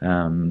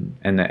 And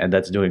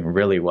that's doing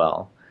really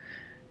well.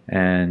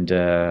 And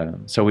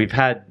so we've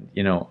had,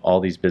 all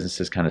these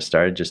businesses kind of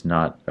started, just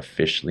not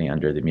officially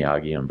under the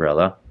Miyagi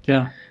umbrella.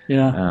 Yeah.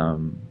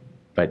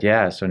 But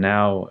yeah, so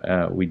now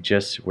we're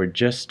just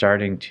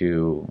starting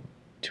to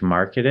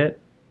market it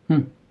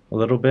a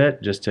little bit.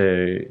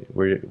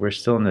 We're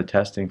still in the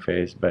testing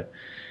phase, but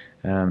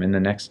in the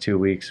next 2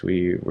 weeks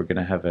we're going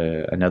to have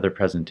another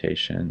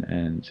presentation,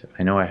 and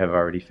I know I have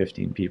already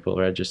 15 people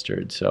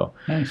registered. So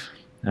nice.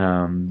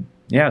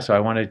 So I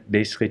want to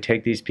basically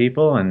take these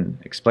people and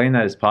explain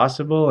that it's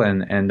possible,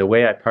 and the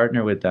way I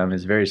partner with them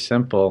is very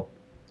simple.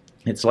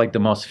 It's like the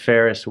most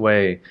fairest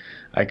way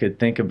I could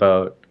think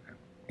about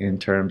in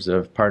terms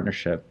of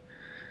partnership.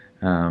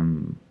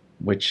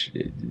 Which,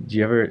 do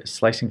you ever,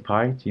 slicing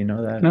pie, do you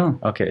know that? No.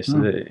 Okay,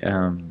 so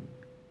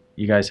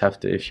you guys have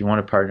to, if you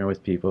want to partner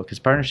with people, because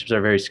partnerships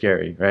are very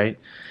scary, right?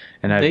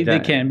 And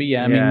they can be,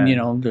 yeah. I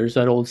mean, there's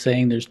that old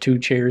saying, there's 2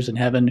 chairs in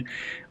heaven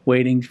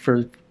waiting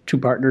for 2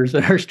 partners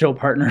that are still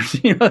partners,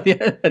 at the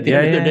end of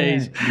their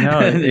days. No,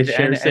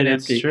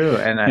 it's true.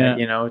 And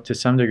I, to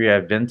some degree,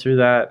 I've been through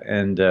that,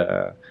 and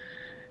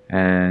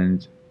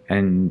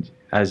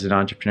as an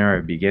entrepreneur,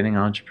 a beginning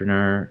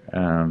entrepreneur,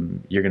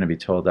 you're going to be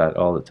told that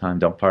all the time.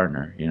 Don't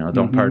partner,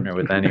 don't partner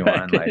with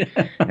anyone. Like,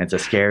 it's a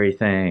scary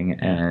thing,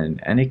 and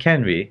it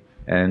can be.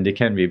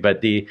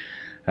 But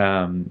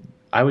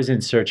I was in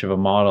search of a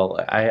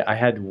model. I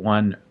had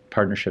one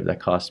partnership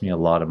that cost me a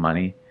lot of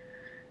money,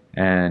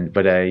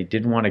 But I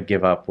didn't want to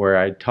give up, where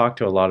I talked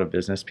to a lot of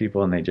business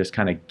people and they just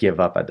kind of give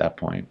up at that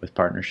point with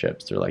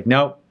partnerships. They're like,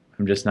 nope,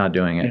 I'm just not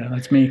doing it. Yeah,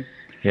 that's me.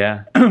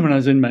 Yeah. When I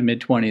was in my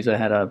mid-20s, I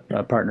had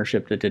a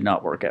partnership that did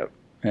not work out.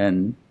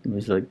 And it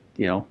was like,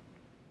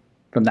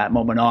 from that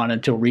moment on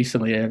until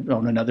recently, I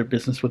own another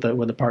business with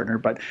a partner.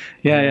 But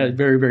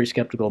very, very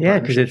skeptical. Yeah,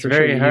 because it's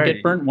very hard. You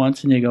get burnt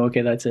once and you go,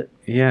 okay, that's it.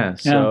 Yeah.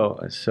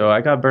 So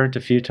I got burnt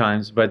a few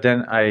times, but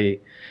then I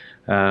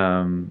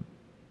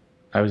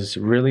was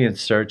really in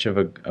search of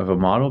a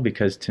model,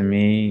 because to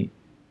me,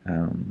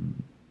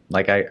 I'm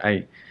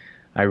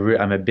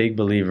a big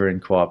believer in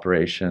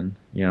cooperation,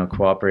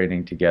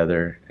 cooperating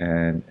together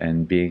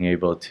and being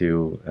able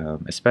to,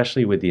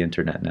 especially with the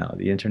internet now.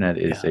 The internet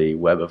is a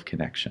web of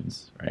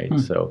connections, right?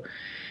 So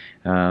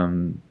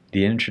the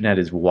internet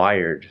is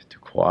wired to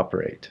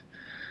cooperate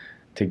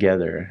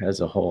together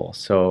as a whole.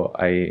 So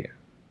I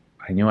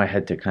knew I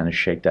had to kind of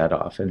shake that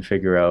off and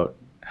figure out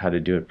how to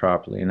do it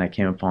properly. And I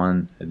came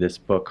upon this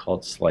book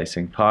called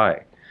Slicing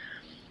Pie.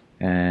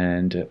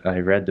 And I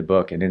read the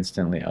book, and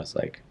instantly I was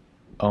like,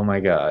 oh my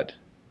God,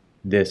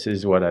 this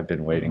is what I've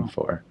been waiting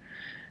for.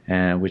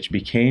 And which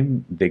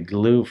became the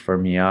glue for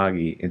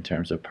Miyagi in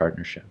terms of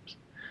partnerships.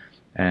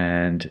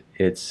 And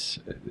it's,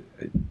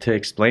 to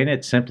explain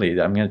it simply,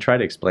 I'm going to try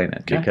to explain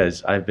it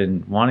because I've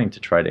been wanting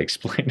to try to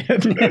explain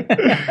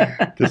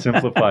it, to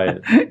simplify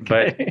it.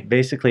 But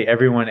basically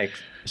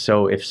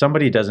so if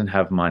somebody doesn't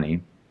have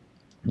money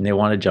and they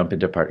want to jump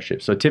into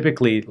partnerships, so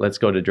typically, let's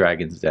go to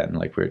Dragon's Den,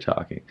 like we were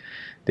talking.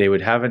 They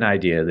would have an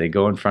idea, they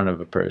go in front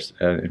of a person,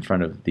 in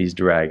front of these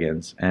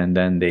dragons, and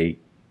then they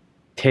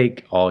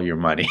take all your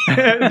money.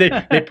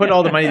 they put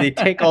all the money, they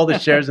take all the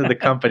shares of the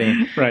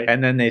company, right.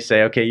 And then they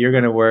say, okay, you're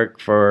going to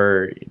work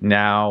for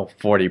now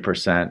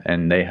 40%,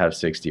 and they have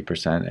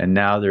 60%, and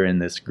now they're in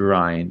this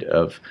grind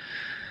of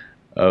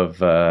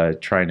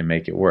trying to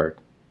make it work.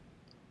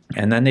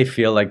 And then they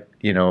feel like,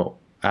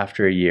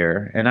 after a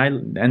year, and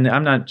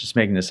I'm not just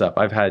making this up.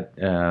 I've had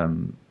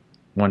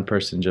one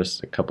person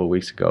just a couple of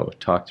weeks ago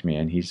talk to me,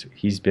 and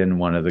he's been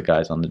one of the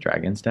guys on the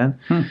Dragon's Den,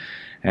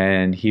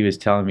 and he was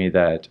telling me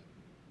that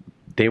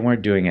they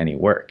weren't doing any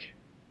work.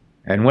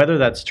 And whether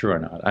that's true or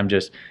not,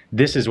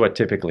 this is what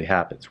typically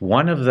happens.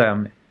 One of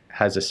them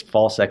has a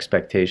false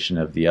expectation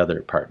of the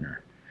other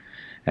partner.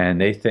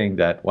 And they think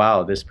that,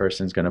 wow, this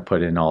person's going to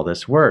put in all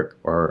this work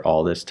or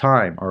all this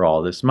time or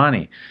all this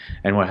money.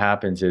 And what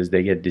happens is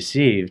they get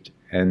deceived,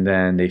 and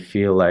then they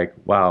feel like,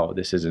 wow,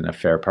 this isn't a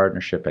fair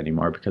partnership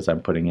anymore because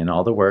I'm putting in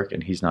all the work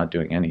and he's not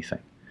doing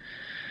anything.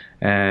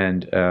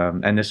 And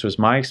this was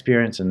my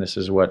experience, and this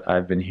is what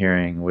I've been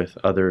hearing with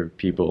other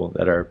people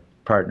that are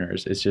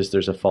partners. It's just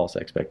there's a false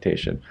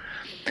expectation.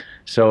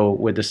 So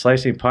with the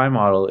slicing pie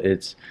model,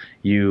 it's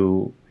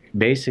you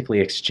basically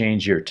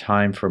exchange your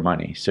time for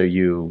money. So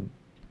you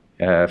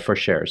for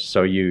shares.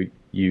 So you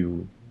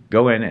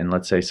go in, and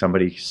let's say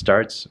somebody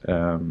starts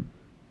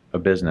a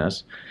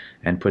business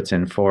and puts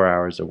in 4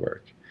 hours of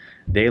work.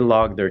 They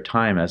log their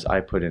time as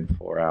I put in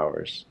 4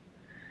 hours.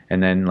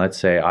 And then let's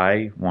say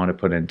I want to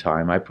put in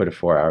time. I put in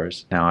 4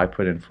 hours. Now I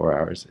put in 4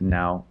 hours. And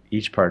now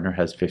each partner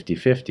has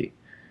 50-50.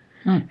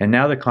 And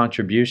now the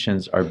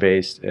contributions are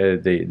based,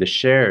 the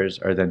shares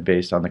are then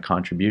based on the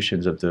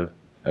contributions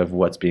of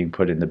what's being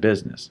put in the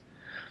business.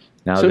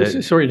 Now,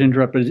 sorry to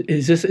interrupt, but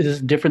is this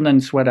different than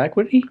sweat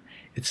equity?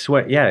 It's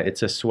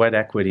a sweat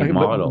equity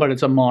model. But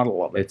it's a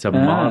model of it. It's a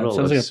model. It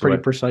sounds like a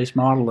pretty precise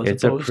model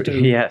as opposed to...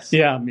 Yes.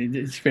 Yeah, I mean,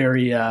 it's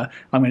very, I'm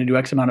going to do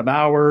X amount of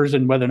hours,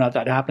 and whether or not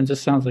that happens, it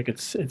sounds like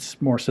it's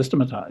more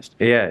systematized.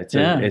 Yeah, it's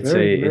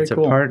a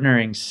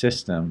partnering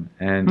system.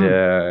 And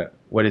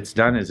what it's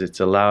done is it's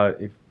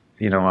allowed...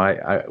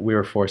 we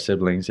were 4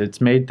 siblings.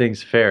 It's made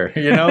things fair.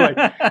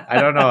 I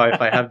don't know if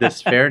I have this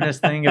fairness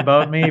thing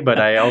about me, but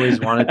I always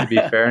want it to be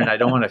fair, and I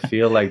don't want to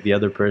feel like the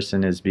other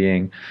person is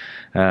being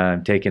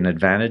taken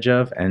advantage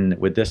of. And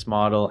with this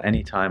model,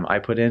 anytime I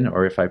put in,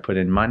 or if I put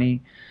in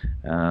money,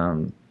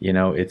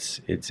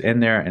 it's in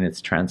there and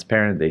it's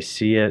transparent. They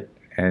see it.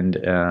 And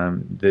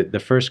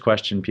the first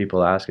question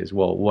people ask is,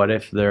 well, what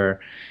if they're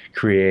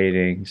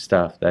creating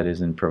stuff that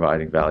isn't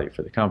providing value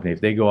for the company?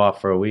 If they go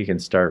off for a week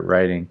and start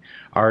writing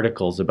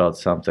articles about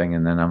something,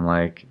 and then I'm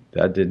like,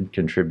 that didn't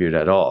contribute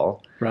at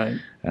all, right?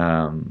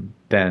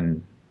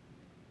 Then,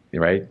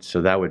 right?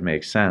 So that would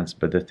make sense.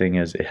 But the thing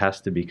is, it has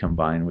to be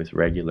combined with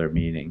regular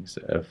meetings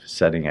of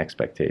setting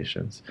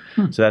expectations.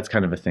 So that's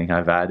kind of a thing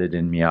I've added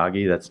in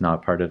Miyagi. That's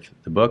not part of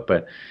the book,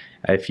 but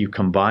if you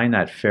combine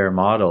that fair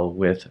model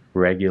with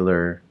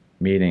regular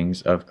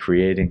meetings of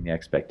creating the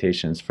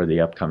expectations for the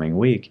upcoming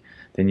week,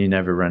 then you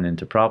never run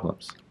into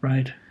problems.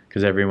 Right.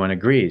 Because everyone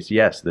agrees,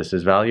 yes, this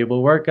is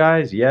valuable work,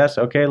 guys. Yes,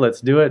 okay, let's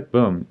do it.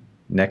 Boom.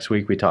 Next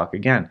week we talk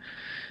again.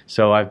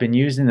 So I've been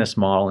using this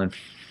model. In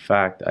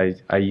fact,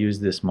 I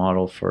use this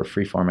model for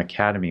Freeform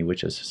Academy,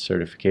 which is a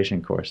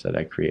certification course that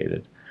I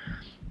created.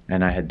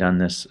 And I had done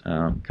this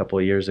a couple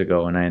of years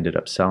ago, and I ended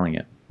up selling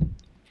it.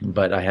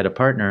 But I had a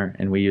partner,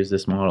 and we used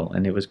this model,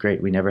 and it was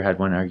great. We never had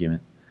one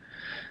argument.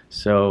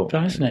 So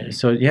fascinating.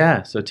 So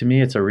to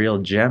me, it's a real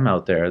gem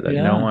out there that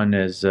no one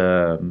is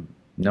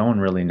no one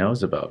really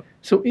knows about.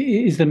 So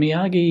is the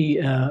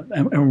Miyagi,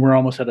 and we're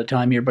almost out of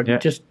time here, but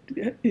just,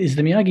 is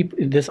the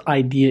Miyagi, this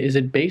idea, is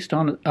it based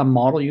on a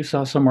model you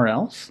saw somewhere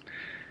else?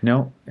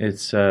 No,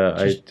 it's,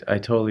 I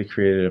totally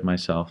created it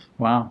myself.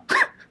 Wow.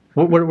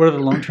 What are the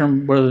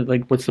long-term,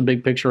 what's the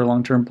big picture or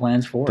long-term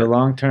plans for? The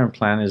long-term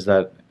plan is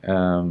that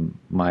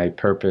my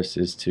purpose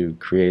is to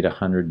create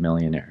 100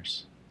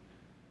 millionaires.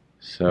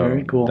 So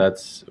very cool.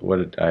 That's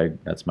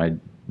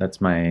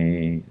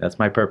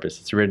my purpose.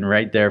 It's written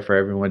right there for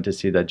everyone to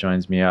see that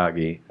joins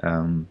Miyagi.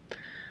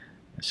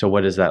 So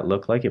what does that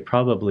look like? It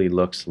probably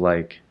looks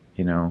like,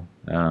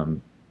 over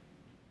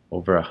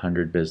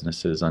 100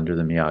 businesses under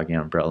the Miyagi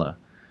umbrella,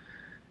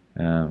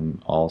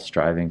 all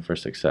striving for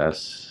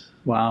success.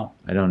 Wow.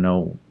 I don't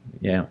know.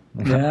 Yeah.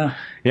 Yeah.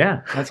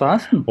 Yeah. That's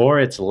awesome. Or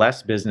it's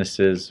less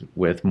businesses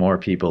with more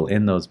people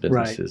in those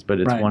businesses,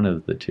 but it's one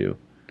of the two.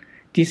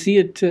 Do you see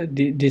it? Do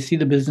you see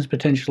the business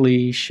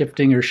potentially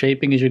shifting or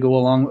shaping as you go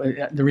along?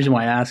 The reason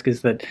why I ask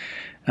is that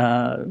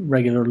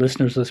regular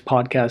listeners of this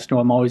podcast know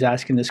I'm always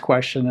asking this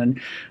question,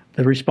 and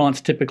the response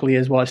typically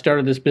is, well, I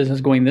started this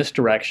business going this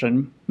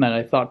direction, and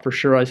I thought for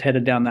sure I was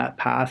headed down that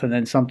path, and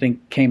then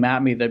something came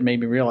at me that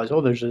made me realize,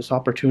 oh, there's this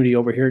opportunity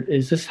over here.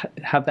 Is this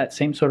have that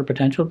same sort of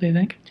potential, do you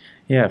think?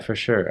 Yeah, for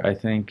sure. I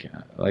think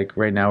like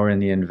right now we're in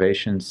the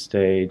innovation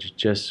stage,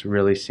 just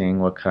really seeing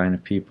what kind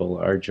of people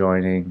are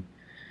joining.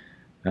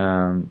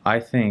 I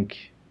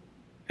think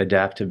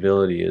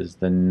adaptability is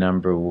the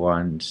number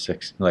one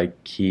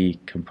key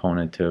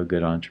component to a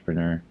good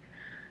entrepreneur,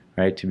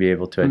 right? To be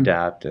able to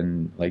adapt,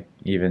 and like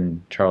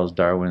even Charles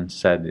Darwin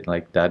said,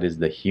 like that is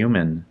the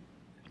human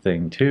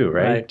thing too,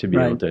 right? To be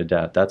able to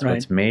adapt. That's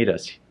what's made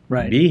us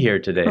be here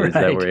today, is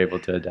that we're able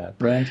to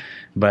adapt. Right.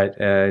 But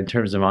in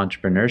terms of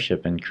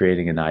entrepreneurship and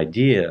creating an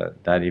idea,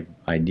 that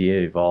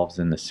idea evolves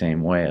in the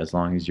same way as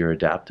long as you're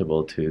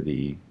adaptable to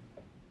the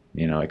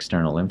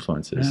external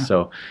influences. Yeah.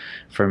 So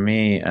for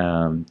me,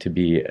 to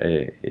be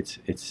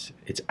it's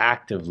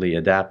actively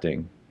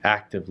adapting,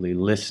 actively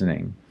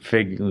listening,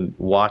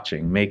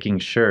 watching, making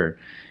sure,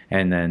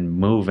 and then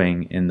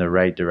moving in the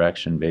right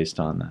direction based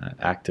on that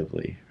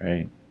actively,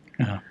 right?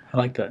 Yeah, I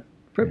like that.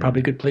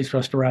 Probably a good place for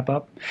us to wrap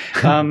up.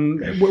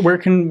 Where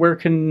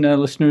can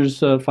listeners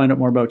find out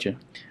more about you?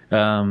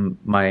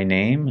 My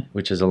name,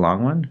 which is a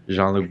long one,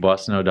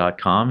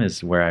 JeanLucBoissonneault.com,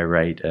 is where I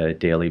write a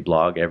daily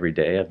blog every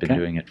day. I've been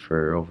doing it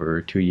for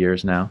over 2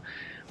 years now.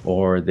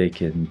 Or they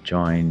can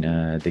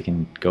they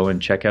can go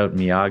and check out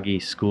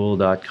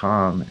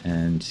MiyagiSchool.com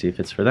and see if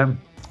it's for them.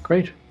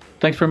 Great.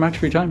 Thanks very much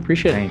for your time.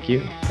 Appreciate it. Thank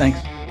you. Thanks.